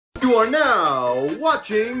are now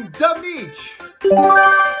watching The Meech.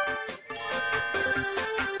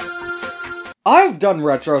 I've done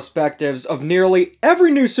retrospectives of nearly every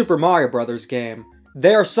new Super Mario Bros. Game.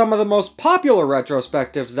 They are some of the most popular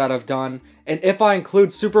retrospectives that I've done, and if I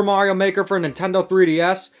include Super Mario Maker for Nintendo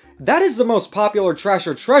 3DS, that is the most popular Trash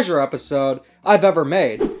or Treasure episode I've ever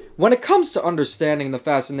made. When it comes to understanding the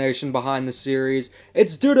fascination behind the series,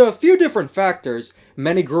 it's due to a few different factors.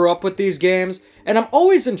 Many grew up with these games, and I'm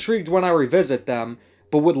always intrigued when I revisit them.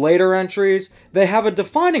 But with later entries, they have a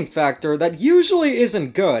defining factor that usually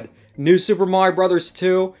isn't good. New Super Mario Bros.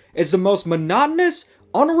 2 is the most monotonous,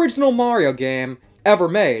 unoriginal Mario game ever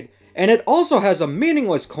made, and it also has a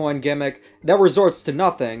meaningless coin gimmick that resorts to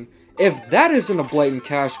nothing. If that isn't a blatant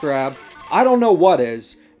cash grab, I don't know what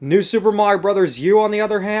is. New Super Mario Bros. U, on the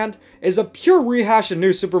other hand, is a pure rehash of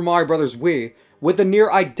New Super Mario Bros. Wii, with a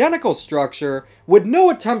near identical structure, with no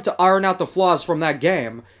attempt to iron out the flaws from that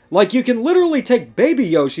game. Like, you can literally take baby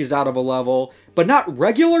Yoshis out of a level, but not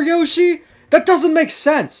regular Yoshi? That doesn't make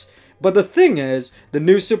sense! But the thing is, the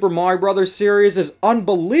New Super Mario Bros. Series is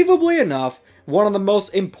unbelievably enough one of the most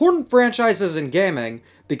important franchises in gaming,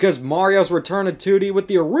 because Mario's return to 2D with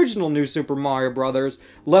the original New Super Mario Bros.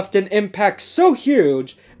 Left an impact so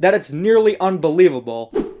huge that it's nearly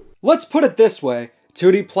unbelievable. Let's put it this way,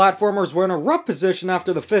 2D platformers were in a rough position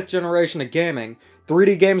after the 5th generation of gaming.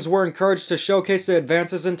 3D games were encouraged to showcase the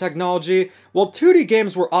advances in technology, while 2D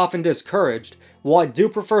games were often discouraged. While I do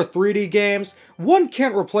prefer 3D games, one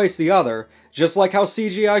can't replace the other. Just like how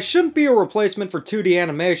CGI shouldn't be a replacement for 2D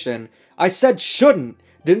animation. I said shouldn't,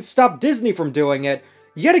 didn't stop Disney from doing it.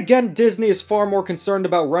 Yet again, Disney is far more concerned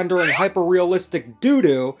about rendering hyper-realistic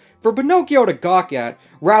doo-doo for Pinocchio to gawk at,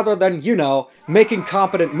 rather than, you know, making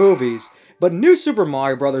competent movies. But New Super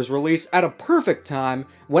Mario Bros. Released at a perfect time,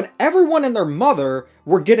 when everyone and their mother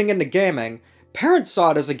were getting into gaming. Parents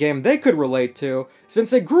saw it as a game they could relate to, since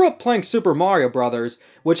they grew up playing Super Mario Bros.,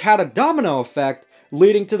 which had a domino effect,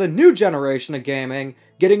 leading to the new generation of gaming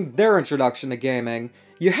getting their introduction to gaming.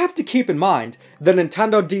 You have to keep in mind, the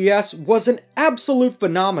Nintendo DS was an absolute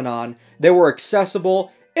phenomenon. They were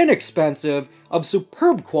accessible, inexpensive, of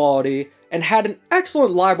superb quality, and had an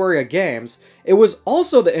excellent library of games. It was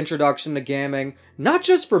also the introduction to gaming, not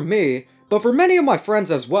just for me, but for many of my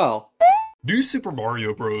friends as well. New Super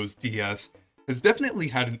Mario Bros. DS has definitely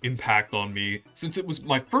had an impact on me, since it was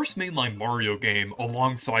my first mainline Mario game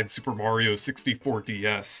alongside Super Mario 64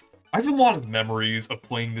 DS. I have a lot of memories of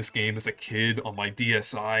playing this game as a kid on my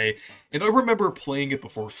DSi, and I remember playing it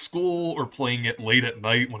before school or playing it late at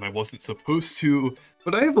night when I wasn't supposed to,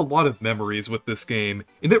 but I have a lot of memories with this game,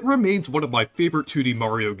 and it remains one of my favorite 2D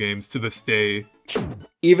Mario games to this day.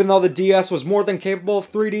 Even though the DS was more than capable of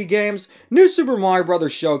 3D games, New Super Mario Bros.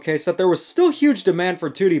 Showcased that there was still huge demand for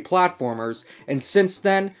 2D platformers, and since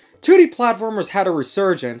then, 2D platformers had a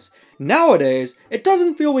resurgence. Nowadays, it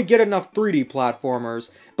doesn't feel we get enough 3D platformers,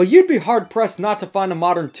 but you'd be hard-pressed not to find a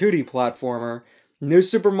modern 2D platformer. New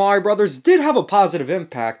Super Mario Bros. Did have a positive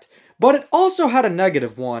impact, but it also had a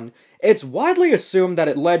negative one. It's widely assumed that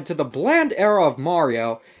it led to the bland era of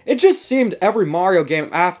Mario. It just seemed every Mario game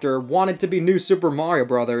after wanted to be New Super Mario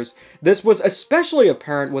Bros. This was especially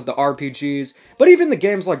apparent with the RPGs, but even the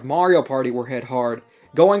games like Mario Party were hit hard.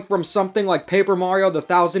 Going from something like Paper Mario the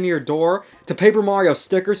Thousand Year Door to Paper Mario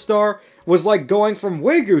Sticker Star was like going from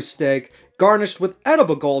Wagyu steak garnished with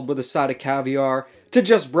edible gold with a side of caviar to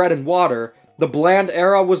just bread and water. The bland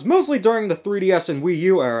era was mostly during the 3DS and Wii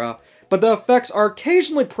U era, but the effects are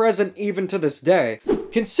occasionally present even to this day.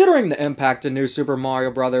 Considering the impact of New Super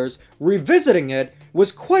Mario Bros., revisiting it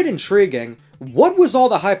was quite intriguing. What was all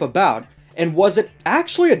the hype about? And was it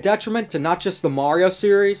actually a detriment to not just the Mario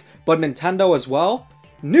series, but Nintendo as well?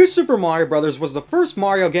 New Super Mario Bros. Was the first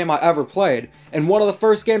Mario game I ever played, and one of the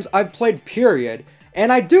first games I've played period.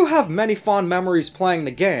 And I do have many fond memories playing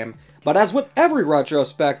the game, but as with every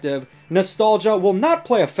retrospective, nostalgia will not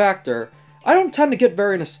play a factor. I don't tend to get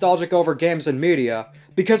very nostalgic over games and media,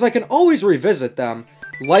 because I can always revisit them.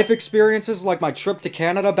 Life experiences like my trip to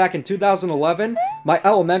Canada back in 2011, my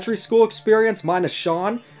elementary school experience minus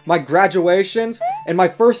Sean, my graduations, and my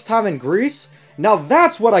first time in Greece, now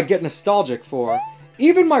that's what I get nostalgic for.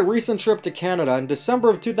 Even my recent trip to Canada in December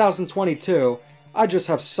of 2022, I just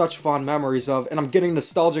have such fond memories of, and I'm getting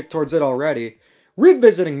nostalgic towards it already.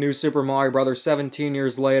 Revisiting New Super Mario Bros. 17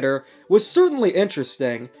 years later was certainly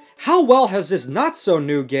interesting. How well has this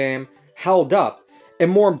not-so-new game held up?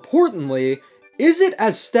 And more importantly, is it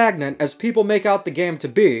as stagnant as people make out the game to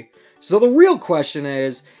be? So the real question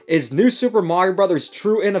is New Super Mario Bros.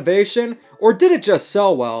 True innovation, or did it just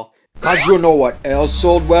sell well? 'Cause you know what else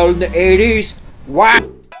sold well in the 80s? What?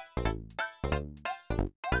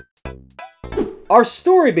 Our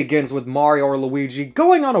story begins with Mario or Luigi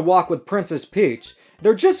going on a walk with Princess Peach.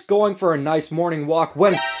 They're just going for a nice morning walk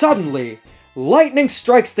when suddenly, lightning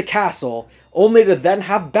strikes the castle, only to then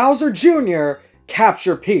have Bowser Jr.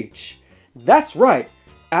 capture Peach. That's right,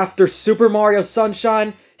 after Super Mario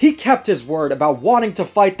Sunshine, he kept his word about wanting to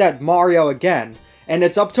fight that Mario again, and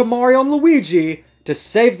it's up to Mario and Luigi to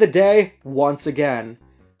save the day once again.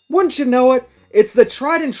 Wouldn't you know it, it's the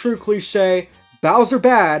tried and true cliche, Bowser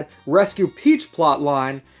bad, rescue Peach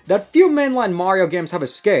plotline that few mainline Mario games have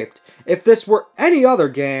escaped. If this were any other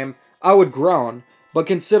game, I would groan. But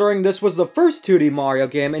considering this was the first 2D Mario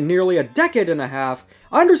game in nearly a decade and a half,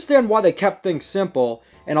 I understand why they kept things simple,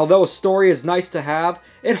 and although a story is nice to have,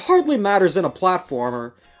 it hardly matters in a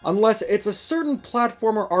platformer, unless it's a certain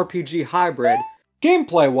platformer RPG hybrid.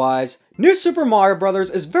 Gameplay-wise, New Super Mario Bros.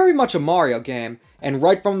 Is very much a Mario game, and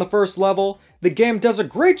right from the first level, the game does a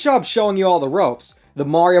great job showing you all the ropes. The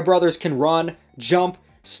Mario Brothers can run, jump,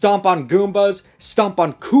 stomp on Goombas, stomp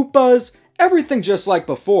on Koopas, everything just like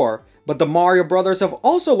before. But the Mario Brothers have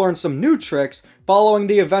also learned some new tricks following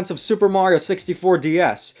the events of Super Mario 64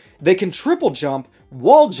 DS. They can triple jump,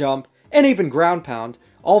 wall jump, and even ground pound.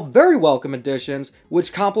 All very welcome additions,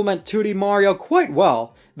 which complement 2D Mario quite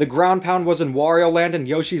well. The ground pound was in Wario Land and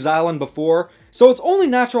Yoshi's Island before, so it's only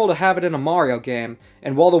natural to have it in a Mario game,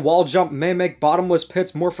 and while the wall jump may make bottomless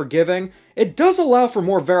pits more forgiving, it does allow for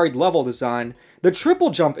more varied level design. The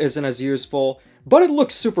triple jump isn't as useful, but it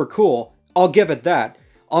looks super cool, I'll give it that.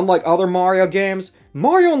 Unlike other Mario games,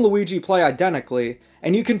 Mario and Luigi play identically,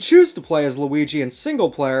 and you can choose to play as Luigi in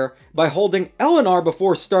single player by holding L and R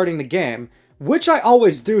before starting the game, which I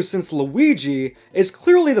always do since Luigi is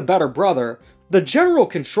clearly the better brother. The general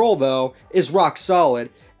control, though, is rock solid.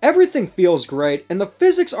 Everything feels great, and the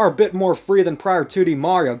physics are a bit more free than prior 2D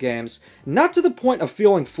Mario games. Not to the point of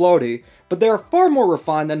feeling floaty, but they are far more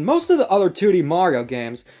refined than most of the other 2D Mario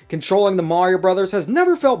games. Controlling the Mario Brothers has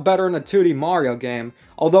never felt better in a 2D Mario game,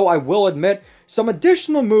 although I will admit, some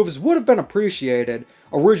additional moves would have been appreciated.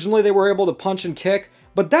 Originally they were able to punch and kick,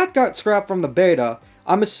 but that got scrapped from the beta.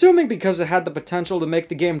 I'm assuming because it had the potential to make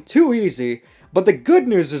the game too easy, but the good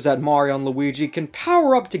news is that Mario and Luigi can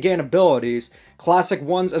power up to gain abilities, classic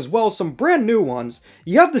ones as well as some brand new ones.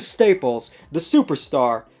 You have the staples, the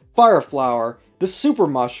Superstar, Fire Flower, the Super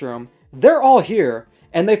Mushroom. They're all here,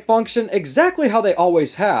 and they function exactly how they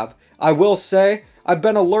always have. I will say, I've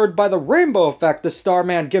been allured by the rainbow effect the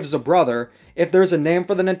Starman gives a brother. If there's a name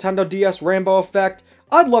for the Nintendo DS rainbow effect,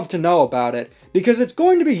 I'd love to know about it, because it's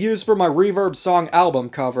going to be used for my Reverb song album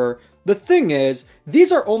cover. The thing is,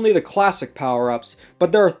 these are only the classic power-ups,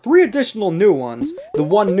 but there are 3 additional new ones. The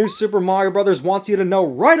one New Super Mario Bros. Wants you to know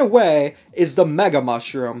right away is the Mega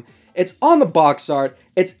Mushroom. It's on the box art,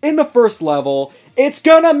 it's in the first level, it's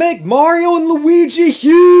gonna make Mario and Luigi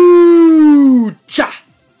huge!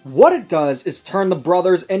 What it does is turn the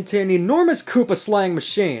brothers into an enormous Koopa slaying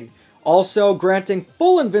machine, also granting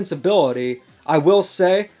full invincibility. I will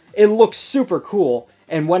say, it looks super cool,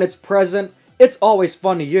 and when it's present, it's always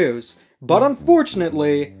fun to use. But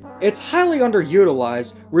unfortunately, it's highly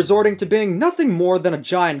underutilized, resorting to being nothing more than a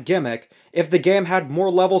giant gimmick. If the game had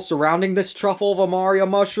more levels surrounding this truffle of a Mario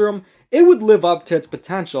mushroom, it would live up to its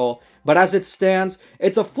potential. But as it stands,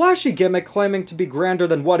 it's a flashy gimmick claiming to be grander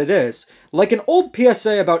than what it is. Like an old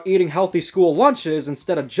PSA about eating healthy school lunches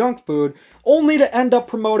instead of junk food, only to end up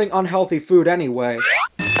promoting unhealthy food anyway.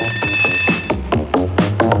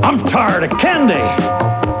 I'm tired of candy,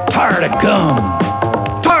 tired of gum,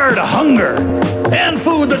 tired of hunger, and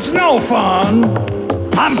food that's no fun.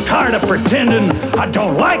 I'm tired of pretending I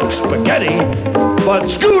don't like spaghetti, but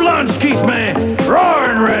school lunch keeps me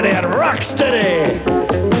roaring ready and rock steady.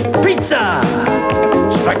 Pizza,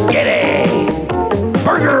 spaghetti,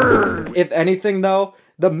 burger. If anything though,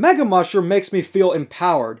 the Mega Mushroom makes me feel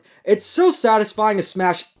empowered. It's so satisfying to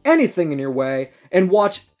smash anything in your way and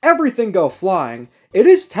watch everything go flying. It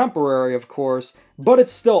is temporary, of course, but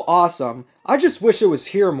it's still awesome. I just wish it was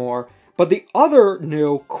here more. But the other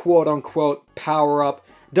new quote-unquote power-up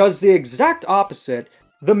does the exact opposite.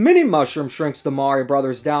 The Mini Mushroom shrinks the Mario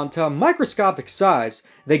Brothers down to a microscopic size.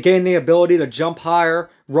 They gain the ability to jump higher,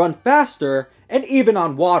 run faster, and even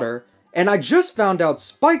on water. And I just found out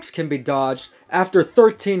spikes can be dodged after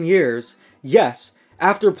 13 years. Yes,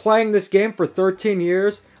 after playing this game for 13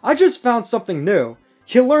 years, I just found something new.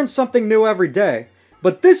 You learn something new every day.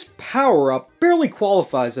 But this power-up barely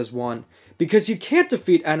qualifies as one, because you can't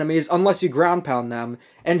defeat enemies unless you ground pound them,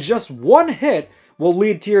 and just one hit will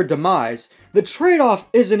lead to your demise. The trade-off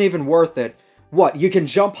isn't even worth it. What, you can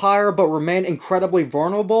jump higher but remain incredibly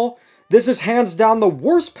vulnerable? This is hands down the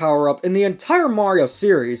worst power-up in the entire Mario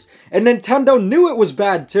series, and Nintendo knew it was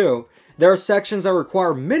bad too. There are sections that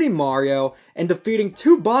require Mini Mario, and defeating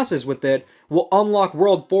 2 bosses with it will unlock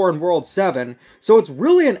World 4 and World 7, so it's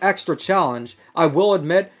really an extra challenge. I will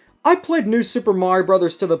admit, I played New Super Mario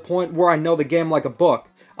Bros. To the point where I know the game like a book.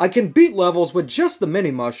 I can beat levels with just the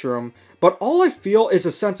Mini Mushroom, but all I feel is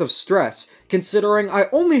a sense of stress, considering I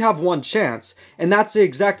only have one chance, and that's the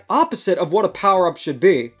exact opposite of what a power-up should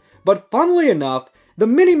be. But funnily enough, the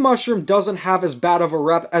Mini Mushroom doesn't have as bad of a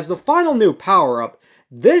rep as the final new power-up.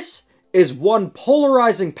 This is one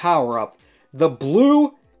polarizing power-up, the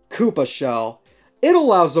Blue Koopa Shell. It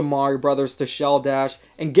allows the Mario Brothers to shell dash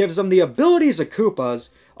and gives them the abilities of Koopas.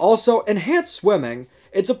 Also, enhanced swimming.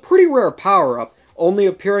 It's a pretty rare power-up, only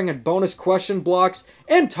appearing in bonus question blocks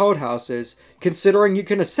and Toad Houses. Considering you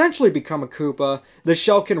can essentially become a Koopa, the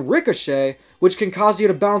shell can ricochet, which can cause you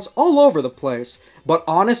to bounce all over the place. But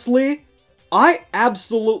honestly, I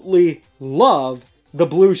absolutely love the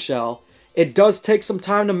blue shell. It does take some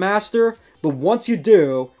time to master, but once you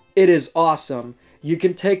do, it is awesome. You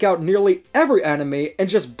can take out nearly every enemy and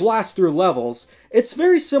just blast through levels. It's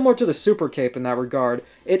very similar to the Super Cape in that regard.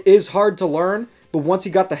 It is hard to learn, but once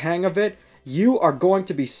you got the hang of it, you are going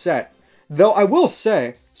to be set. Though I will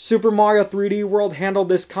say, Super Mario 3D World handled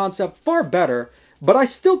this concept far better, but I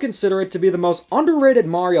still consider it to be the most underrated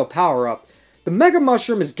Mario power-up. The Mega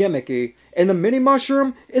Mushroom is gimmicky, and the Mini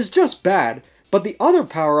Mushroom is just bad, but the other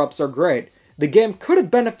power-ups are great. The game could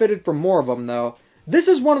have benefited from more of them though. This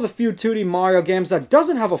is one of the few 2D Mario games that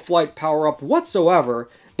doesn't have a flight power-up whatsoever,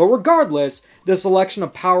 but regardless, the selection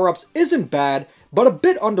of power-ups isn't bad, but a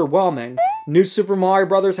bit underwhelming. New Super Mario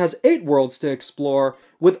Bros. Has 8 worlds to explore,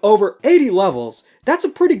 with over 80 levels. That's a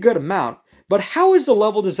pretty good amount, but how is the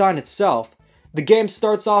level design itself? The game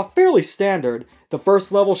starts off fairly standard. The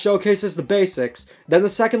first level showcases the basics, then the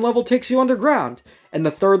second level takes you underground, and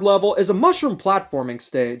the third level is a mushroom platforming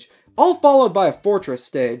stage, all followed by a fortress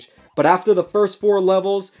stage. But after the first 4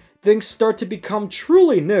 levels, things start to become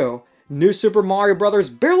truly new. New Super Mario Bros.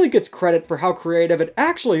 Barely gets credit for how creative it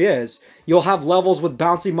actually is. You'll have levels with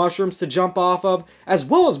bouncy mushrooms to jump off of, as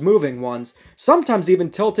well as moving ones, sometimes even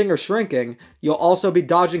tilting or shrinking. You'll also be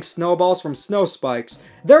dodging snowballs from snow spikes.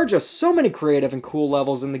 There are just so many creative and cool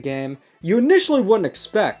levels in the game you initially wouldn't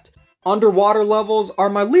expect. Underwater levels are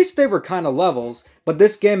my least favorite kind of levels, but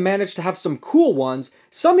this game managed to have some cool ones,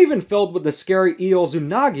 some even filled with the scary eels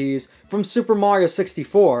Unagis from Super Mario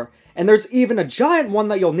 64. And there's even a giant one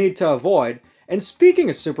that you'll need to avoid. And speaking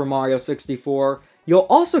of Super Mario 64, you'll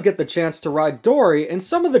also get the chance to ride Dory in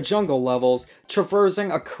some of the jungle levels,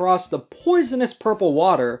 traversing across the poisonous purple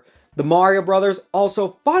water. The Mario Brothers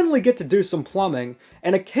also finally get to do some plumbing,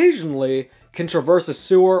 and occasionally can traverse a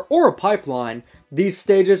sewer or a pipeline. These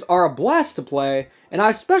stages are a blast to play, and I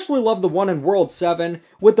especially love the one in World 7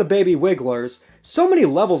 with the baby wigglers. So many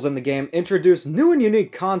levels in the game introduce new and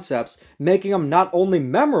unique concepts, making them not only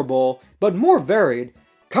memorable, but more varied.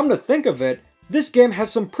 Come to think of it, this game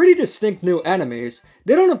has some pretty distinct new enemies.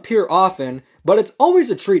 They don't appear often, but it's always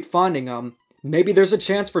a treat finding them. Maybe there's a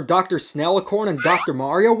chance for Dr. Snailicorn in Dr.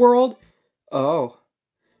 Mario World? Oh.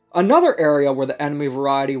 Another area where the enemy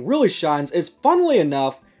variety really shines is, funnily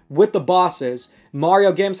enough, with the bosses.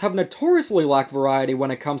 Mario games have notoriously lacked variety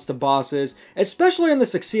when it comes to bosses, especially in the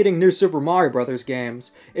succeeding New Super Mario Bros.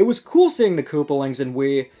 Games. It was cool seeing the Koopalings in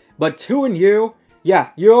Wii, but 2 and U? Yeah,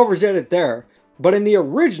 you overdid it there. But in the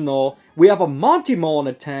original, we have a Monty Mole in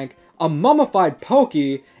a tank, a mummified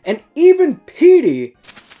Pokey, and even Petey!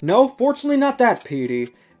 No, fortunately not that Petey,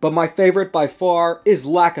 but my favorite by far is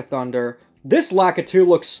Lackathunder. This Lakitu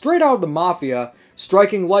looks straight out of the Mafia,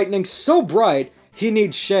 striking lightning so bright, he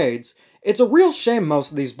needs shades. It's a real shame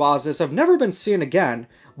most of these bosses have never been seen again,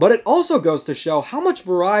 but it also goes to show how much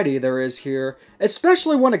variety there is here,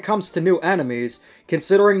 especially when it comes to new enemies.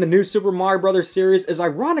 Considering the new Super Mario Bros. Series is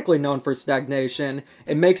ironically known for stagnation,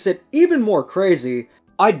 it makes it even more crazy.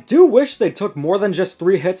 I do wish they took more than just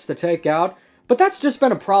 3 hits to take out, but that's just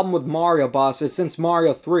been a problem with Mario bosses since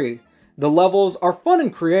Mario 3. The levels are fun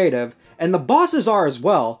and creative, and the bosses are as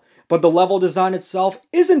well, but the level design itself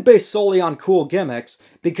isn't based solely on cool gimmicks,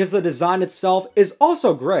 because the design itself is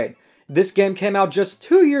also great. This game came out just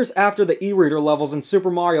 2 years after the e-reader levels in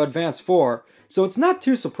Super Mario Advance 4, so it's not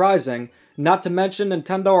too surprising. Not to mention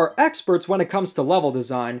Nintendo are experts when it comes to level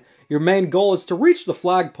design. Your main goal is to reach the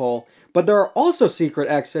flagpole, but there are also secret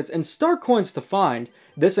exits and star coins to find.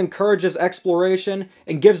 This encourages exploration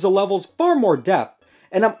and gives the levels far more depth,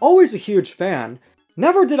 and I'm always a huge fan.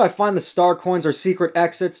 Never did I find the star coins or secret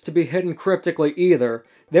exits to be hidden cryptically either.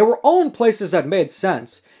 They were all in places that made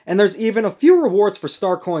sense, and there's even a few rewards for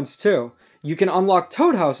star coins too. You can unlock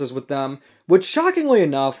Toad Houses with them, which shockingly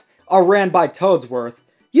enough, are ran by Toadsworth.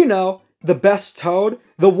 You know, The best Toad?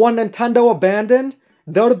 The one Nintendo abandoned?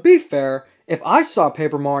 Though to be fair, if I saw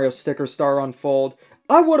Paper Mario Sticker Star unfold,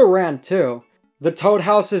 I would've ran too. The Toad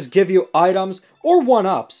houses give you items or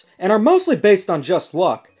 1-ups, and are mostly based on just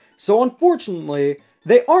luck, so unfortunately,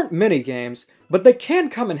 they aren't minigames, but they can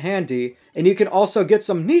come in handy, and you can also get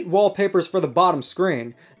some neat wallpapers for the bottom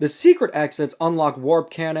screen. The secret exits unlock warp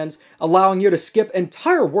cannons, allowing you to skip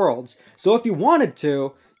entire worlds, so if you wanted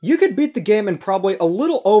to, you could beat the game in probably a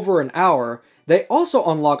little over an hour. They also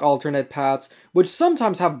unlock alternate paths, which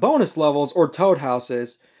sometimes have bonus levels or Toad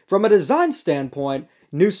houses. From a design standpoint,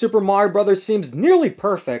 New Super Mario Bros. Seems nearly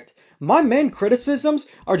perfect. My main criticisms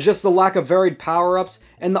are just the lack of varied power-ups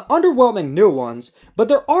and the underwhelming new ones, but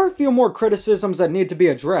there are a few more criticisms that need to be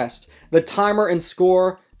addressed. The timer and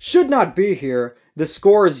score should not be here, the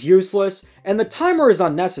score is useless, and the timer is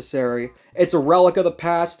unnecessary. It's a relic of the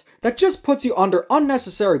past that just puts you under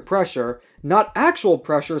unnecessary pressure, not actual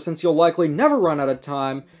pressure since you'll likely never run out of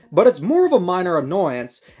time, but it's more of a minor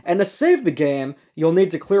annoyance, and to save the game, you'll need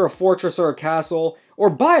to clear a fortress or a castle, or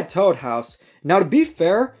buy a Toad house. Now to be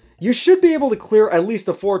fair, you should be able to clear at least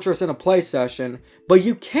a fortress in a play session, but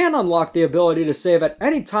you can unlock the ability to save at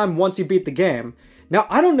any time once you beat the game. Now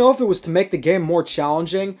I don't know if it was to make the game more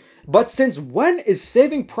challenging, but since when is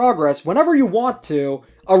saving progress whenever you want to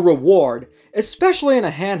a reward, especially in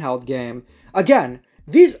a handheld game? Again,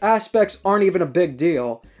 these aspects aren't even a big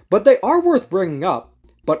deal, but they are worth bringing up.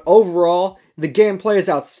 But overall, the gameplay is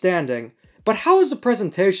outstanding. But how has the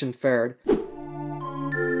presentation fared?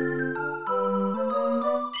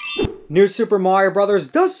 New Super Mario Bros.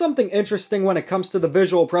 Does something interesting when it comes to the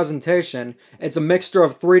visual presentation. It's a mixture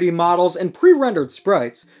of 3D models and pre-rendered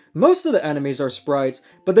sprites. Most of the enemies are sprites,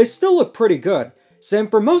 but they still look pretty good. Same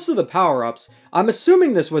for most of the power-ups. I'm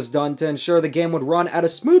assuming this was done to ensure the game would run at a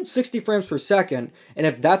smooth 60 frames per second, and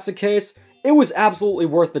if that's the case, it was absolutely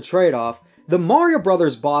worth the trade-off. The Mario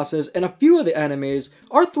Brothers bosses and a few of the enemies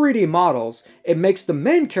are 3D models. It makes the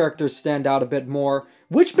main characters stand out a bit more,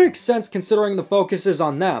 which makes sense considering the focus is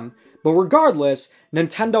on them. But regardless,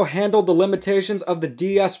 Nintendo handled the limitations of the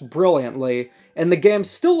DS brilliantly, and the game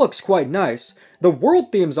still looks quite nice. The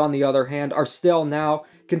world themes, on the other hand, are stale now,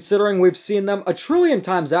 considering we've seen them a trillion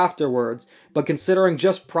times afterwards, but considering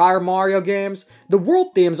just prior Mario games, the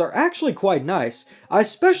world themes are actually quite nice. I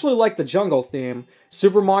especially like the jungle theme.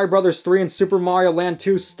 Super Mario Bros. 3 and Super Mario Land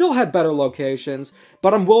 2 still had better locations,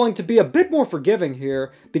 but I'm willing to be a bit more forgiving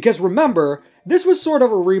here, because remember, this was sort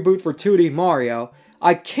of a reboot for 2D Mario.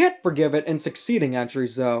 I can't forgive it in succeeding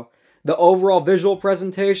entries though. The overall visual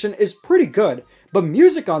presentation is pretty good, but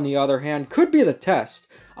music on the other hand could be the test.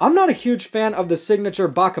 I'm not a huge fan of the signature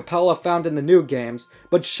Bacapella found in the new games,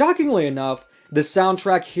 but shockingly enough, the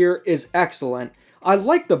soundtrack here is excellent. I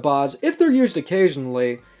like the bars if they're used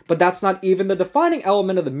occasionally, but that's not even the defining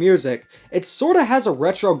element of the music. It sorta has a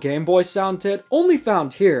retro Game Boy sound to it, only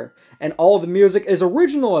found here, and all of the music is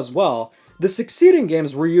original as well. The succeeding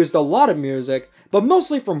games reused a lot of music, but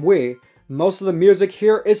mostly from Wii. Most of the music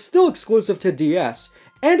here is still exclusive to DS,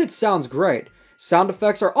 and it sounds great. Sound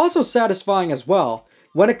effects are also satisfying as well.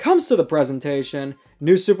 When it comes to the presentation,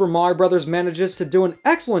 New Super Mario Bros. Manages to do an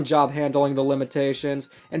excellent job handling the limitations,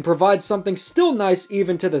 and provides something still nice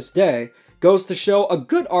even to this day. Goes to show a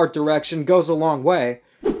good art direction goes a long way.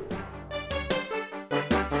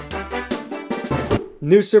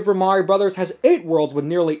 New Super Mario Bros. Has 8 worlds with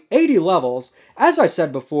nearly 80 levels. As I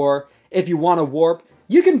said before, if you want to warp,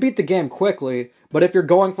 you can beat the game quickly, but if you're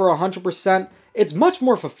going for 100%, it's much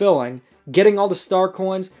more fulfilling. Getting all the star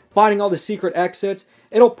coins, finding all the secret exits,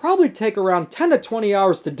 it'll probably take around 10 to 20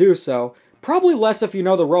 hours to do so, probably less if you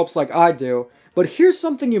know the ropes like I do, but here's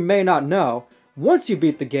something you may not know. Once you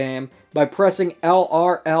beat the game, by pressing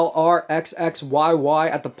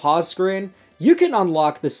LRLRXXYY at the pause screen, you can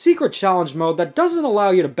unlock the secret challenge mode that doesn't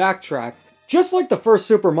allow you to backtrack. Just like the first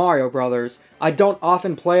Super Mario Bros., I don't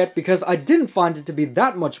often play it because I didn't find it to be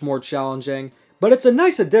that much more challenging, but it's a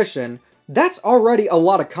nice addition. That's already a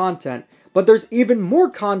lot of content, but there's even more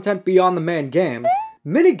content beyond the main game.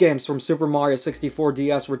 Minigames from Super Mario 64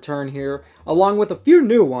 DS return here, along with a few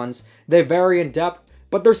new ones. They vary in depth,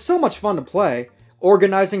 but they're so much fun to play.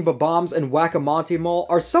 Organizing Bob-ombs and Whack-A-Monty Mole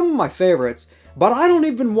are some of my favorites, but I don't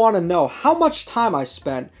even want to know how much time I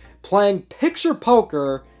spent playing picture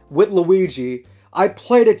poker with Luigi. I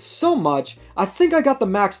played it so much, I think I got the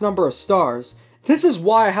max number of stars. This is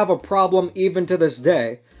why I have a problem even to this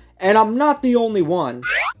day. And I'm not the only one.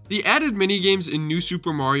 The added minigames in New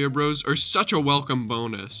Super Mario Bros. Are such a welcome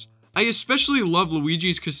bonus. I especially love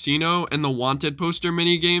Luigi's Casino and the Wanted poster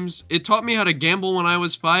minigames. It taught me how to gamble when I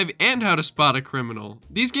was 5 and how to spot a criminal.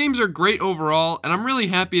 These games are great overall, and I'm really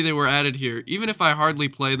happy they were added here, even if I hardly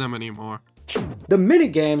play them anymore. The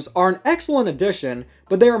minigames are an excellent addition,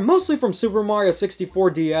 but they are mostly from Super Mario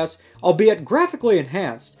 64 DS, albeit graphically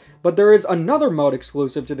enhanced. But there is another mode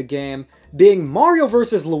exclusive to the game, being Mario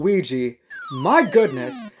vs. Luigi. My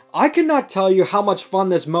goodness, I cannot tell you how much fun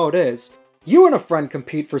this mode is. You and a friend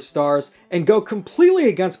compete for stars and go completely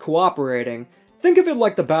against cooperating. Think of it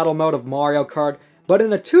like the battle mode of Mario Kart, but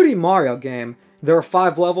in a 2D Mario game. There are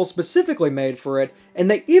 5 levels specifically made for it, and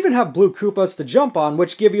they even have blue Koopas to jump on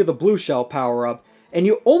which give you the blue shell power-up, and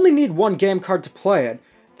you only need one game card to play it.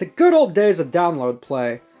 The good old days of download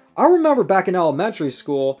play. I remember back in elementary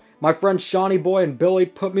school, my friends Shawnee Boy and Billy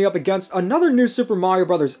put me up against another new Super Mario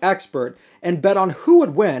Bros. Expert, and bet on who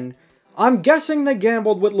would win. I'm guessing they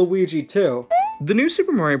gambled with Luigi too. The new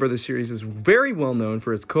Super Mario Bros. Series is very well known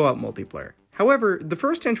for its co-op multiplayer. However, the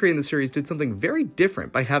first entry in the series did something very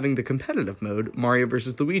different by having the competitive mode, Mario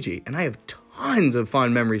vs. Luigi, and I have tons of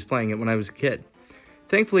fond memories playing it when I was a kid.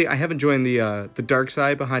 Thankfully, I haven't joined the dark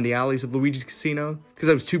side behind the alleys of Luigi's Casino, because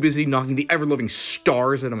I was too busy knocking the ever-living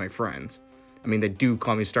stars out of my friends. I mean, they do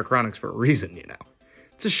call me Starchronix for a reason, you know.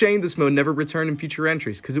 It's a shame this mode never returned in future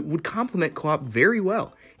entries, because it would complement co-op very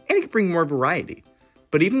well, and it could bring more variety.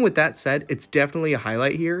 But even with that said, it's definitely a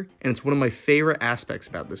highlight here, and it's one of my favorite aspects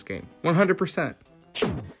about this game, 100%.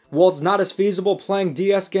 While it's not as feasible playing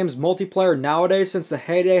DS games multiplayer nowadays since the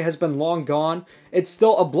heyday has been long gone, it's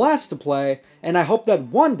still a blast to play, and I hope that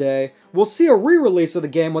one day we'll see a re-release of the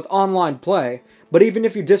game with online play. But even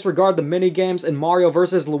if you disregard the minigames in Mario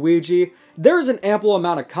vs. Luigi, there is an ample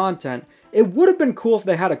amount of content. It would have been cool if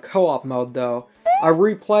they had a co-op mode though. I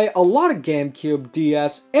replay a lot of GameCube,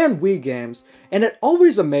 DS, and Wii games, and it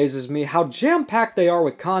always amazes me how jam-packed they are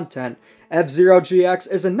with content. F-Zero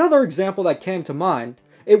GX is another example that came to mind.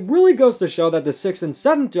 It really goes to show that the 6th and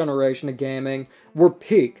 7th generation of gaming were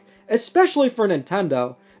peak, especially for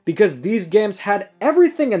Nintendo, because these games had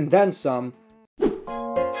everything and then some.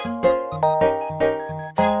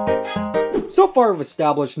 So far we've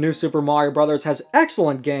established New Super Mario Bros. Has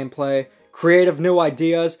excellent gameplay, creative new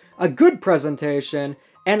ideas, a good presentation,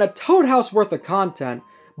 and a Toad House worth of content,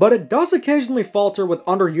 but it does occasionally falter with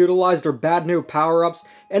underutilized or bad new power-ups,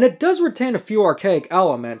 and it does retain a few archaic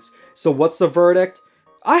elements. So what's the verdict?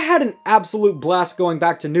 I had an absolute blast going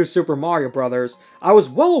back to New Super Mario Bros. I was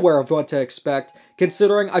well aware of what to expect,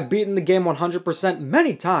 considering I've beaten the game 100%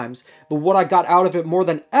 many times, but what I got out of it more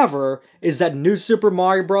than ever is that New Super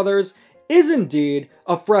Mario Bros. Is indeed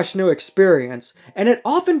a fresh new experience, and it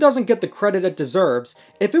often doesn't get the credit it deserves.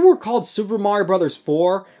 If it were called Super Mario Bros.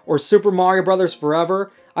 4 or Super Mario Bros.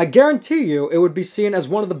 Forever, I guarantee you it would be seen as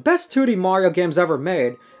one of the best 2D Mario games ever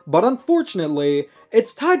made, but unfortunately,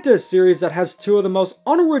 it's tied to a series that has 2 of the most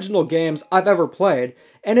unoriginal games I've ever played,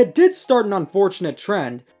 and it did start an unfortunate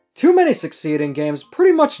trend. Too many succeeding games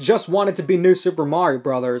pretty much just wanted to be New Super Mario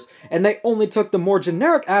Bros., and they only took the more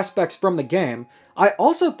generic aspects from the game. I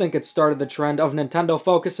also think it started the trend of Nintendo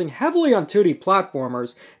focusing heavily on 2D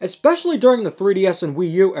platformers, especially during the 3DS and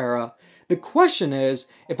Wii U era. The question is,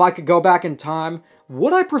 if I could go back in time,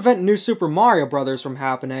 would I prevent New Super Mario Bros. From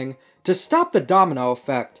happening to stop the domino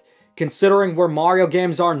effect? Considering where Mario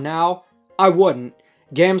games are now, I wouldn't.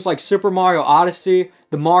 Games like Super Mario Odyssey,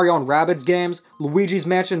 the Mario and Rabbids games, Luigi's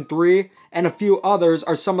Mansion 3, and a few others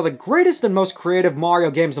are some of the greatest and most creative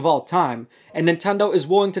Mario games of all time, and Nintendo is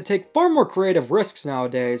willing to take far more creative risks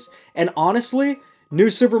nowadays. And honestly, New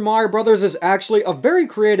Super Mario Bros. Is actually a very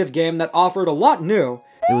creative game that offered a lot new.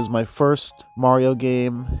 It was my first Mario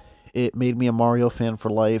game. It made me a Mario fan for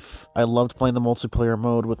life. I loved playing the multiplayer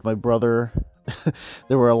mode with my brother.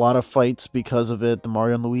 There were a lot of fights because of it, the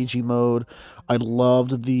Mario and Luigi mode. I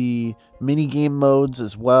loved the minigame modes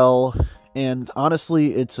as well. And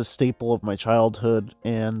honestly, it's a staple of my childhood.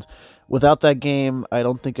 And without that game, I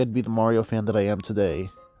don't think I'd be the Mario fan that I am today.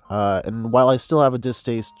 And while I still have a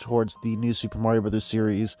distaste towards the new Super Mario Bros.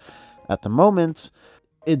 Series at the moment,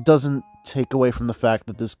 it doesn't take away from the fact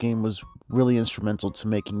that this game was really instrumental to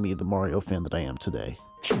making me the Mario fan that I am today.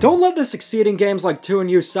 Don't let the succeeding games like 2 and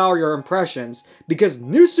U sour your impressions, because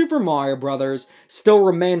New Super Mario Bros. Still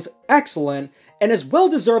remains excellent and is well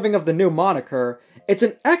deserving of the new moniker. It's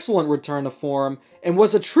an excellent return to form, and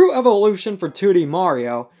was a true evolution for 2D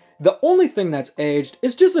Mario. The only thing that's aged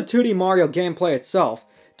is just the 2D Mario gameplay itself.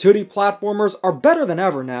 2D platformers are better than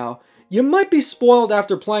ever now. You might be spoiled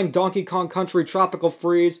after playing Donkey Kong Country Tropical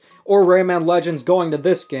Freeze or Rayman Legends going to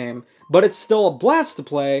this game, but it's still a blast to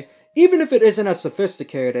play, even if it isn't as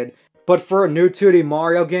sophisticated. But for a new 2D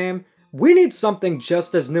Mario game, we need something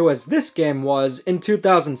just as new as this game was in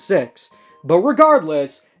 2006. But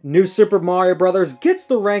regardless, New Super Mario Bros. Gets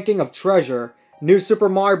the ranking of treasure. New Super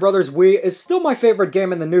Mario Bros. Wii is still my favorite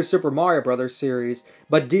game in the New Super Mario Bros. Series,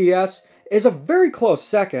 but DS is a very close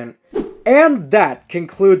second. And that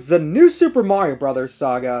concludes the New Super Mario Bros.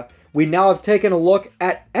 Saga. We now have taken a look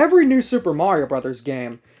at every New Super Mario Bros.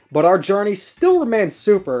 Game, but our journey still remains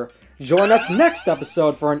super. Join us next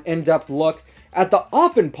episode for an in-depth look at the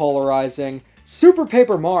often polarizing Super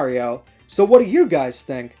Paper Mario. So what do you guys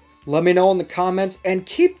think? Let me know in the comments and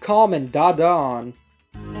keep calm and da-da on.